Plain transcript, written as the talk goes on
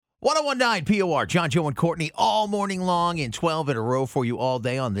1019 POR, John, Joe, and Courtney all morning long and 12 in a row for you all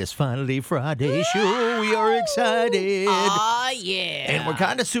day on this Finally Friday show. We are excited. Yeah. And we're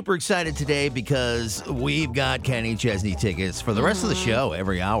kind of super excited today because we've got Kenny Chesney tickets for the rest of the show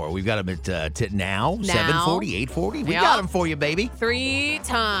every hour. We've got them at now, 7:40, 8:40. We got them for you, baby. 3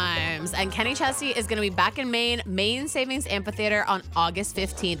 times. And Kenny Chesney is going to be back in Maine Savings Amphitheater on August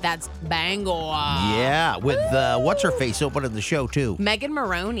 15th. That's Bangor. Yeah, with what's-her-face opening the show, too. Megan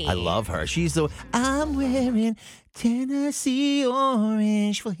Maroney. I love her. She's the I'm wearing Tennessee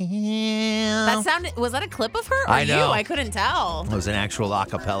orange for him. Was that a clip of her or I know. you? I couldn't tell. It was an actual a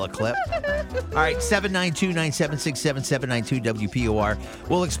cappella clip. All right, 792-9767, 792-WPOR.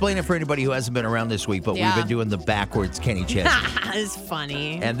 We'll explain it for anybody who hasn't been around this week, but we've been doing the backwards Kenny Chesney. It's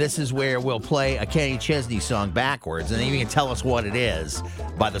funny. And this is where we'll play a Kenny Chesney song backwards, and then you can tell us what it is.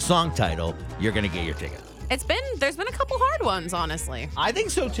 By the song title, you're going to get your ticket. There's been a couple hard ones, honestly. I think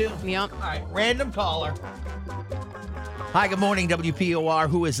so, too. Yep. All right, random caller. Hi, good morning, WPOR.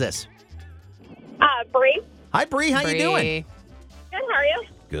 Who is this? Bree. Hi, Bree. How you doing? Good, how are you?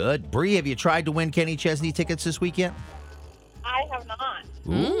 Good. Bree, have you tried to win Kenny Chesney tickets this weekend? I have not.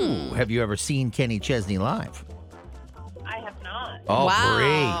 Ooh. Have you ever seen Kenny Chesney live? I have not. Oh,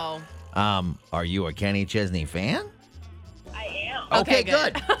 Wow. Bree. Are you a Kenny Chesney fan? I am. Okay,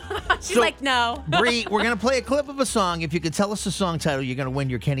 good. She's So- like, no. Bree, we're going to play a clip of a song. If you could tell us the song title, you're going to win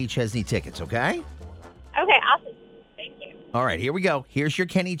your Kenny Chesney tickets, okay? Okay, awesome. Thank you. All right, here we go. Here's your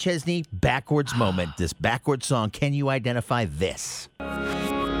Kenny Chesney backwards moment. This backwards song. Can you identify this?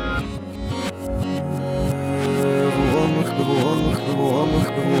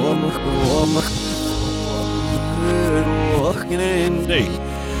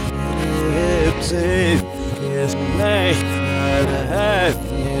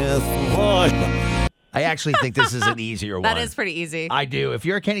 I actually think this is an easier one. That is pretty easy. I do. If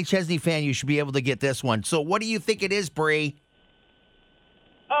you're a Kenny Chesney fan, you should be able to get this one. So what do you think it is, Bree?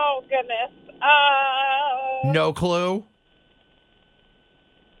 Oh, goodness. No clue?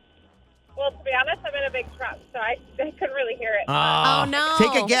 Well, to be honest, I'm in a big truck, so I couldn't really hear it. Oh, no.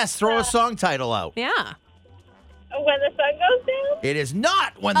 Take a guess. Throw a song title out. Yeah. When the sun goes down? It is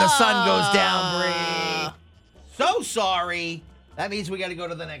not When the Sun Goes Down, Bree. So sorry. That means we got to go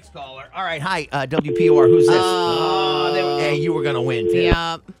to the next caller. All right. Hi, WPOR. Who's this? Hey, you were going to win, too. Yep.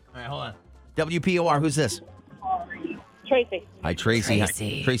 All right, hold on. WPOR. Who's this? Tracy. Hi, Tracy.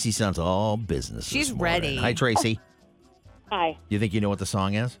 Tracy. Hi. Tracy sounds all business. She's this morning. ready. Hi, Tracy. Hi. You think you know what the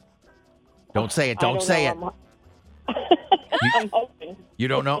song is? Don't say it. Don't say it. I'm hoping. You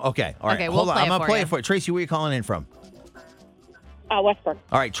don't know? Okay. All right. Okay, Hold we'll on. play I'm it going to for play you. it for you. Tracy, where are you calling in from? Westbrook.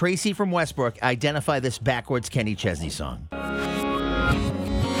 All right. Tracy from Westbrook. Identify this backwards Kenny Chesney song.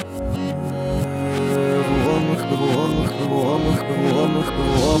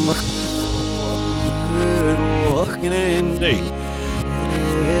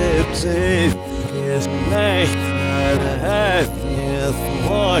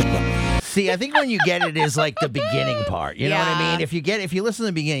 See, I think when you get it is like the beginning part. You know what I Yeah. mean? If you listen to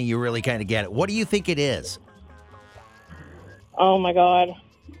the beginning, you really kind of get it. What do you think it is? Oh, my God.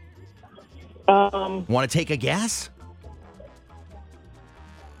 Want to take a guess?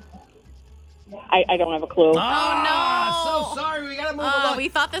 I don't have a clue. no. So sorry. We got to move Oh, along. we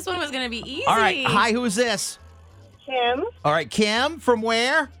thought this one was going to be easy. All right. Hi, who is this? Kim All right, Kim from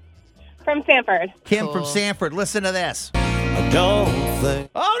where? from Sanford. Kim Cool. from Sanford. Listen to this. I don't think.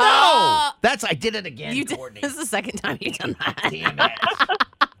 Oh, no. I did it again, You did, Courtney. this is the second time you've done that. Damn it.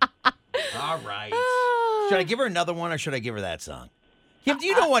 All right. Should I give her another one or should I give her that song? Kim, do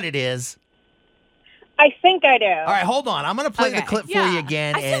you know what it is? I think I do. All right, hold on. I'm going to play the Okay, clip for yeah. you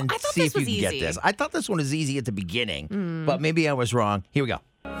again I and thought see this if you was can get easy. this. I thought this one was easy at the beginning, but maybe I was wrong. Here we go.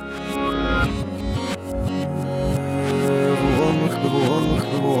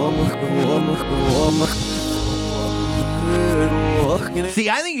 See,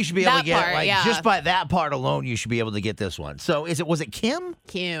 I think you should be able That to get part, it. Like, yeah. just by that part alone, you should be able to get this one. So, was it Kim?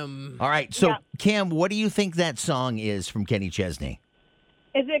 Kim. All right. So, Yeah. Kim, what do you think that song is from Kenny Chesney?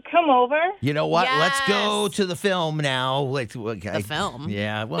 Is it Come Over? You know what? Let's go Yes. to the film now. Okay. The film?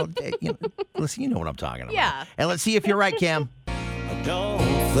 Yeah. Well, listen, you know what I'm talking about. Yeah. And let's see if you're right, Kim. I don't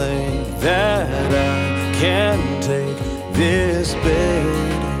think that I can take this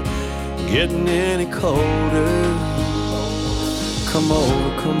bed getting any colder. Come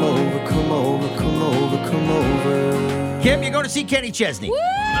over, come over, come over, come over, come over. Kim, you're going to see Kenny Chesney.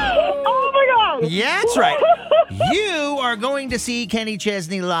 Oh, my God. Yeah, that's right. You are going to see Kenny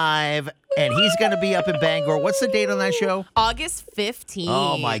Chesney live, and he's going to be up in Bangor. What's the date on that show? August 15th.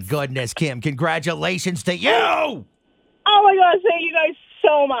 Oh, my goodness, Kim. Congratulations to you. Oh, my God. Thank you guys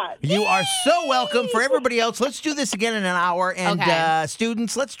so much. You are so welcome. For everybody else, let's do this again in an hour. And Okay.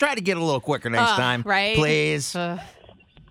 students, let's try to get a little quicker next time. Right? Please.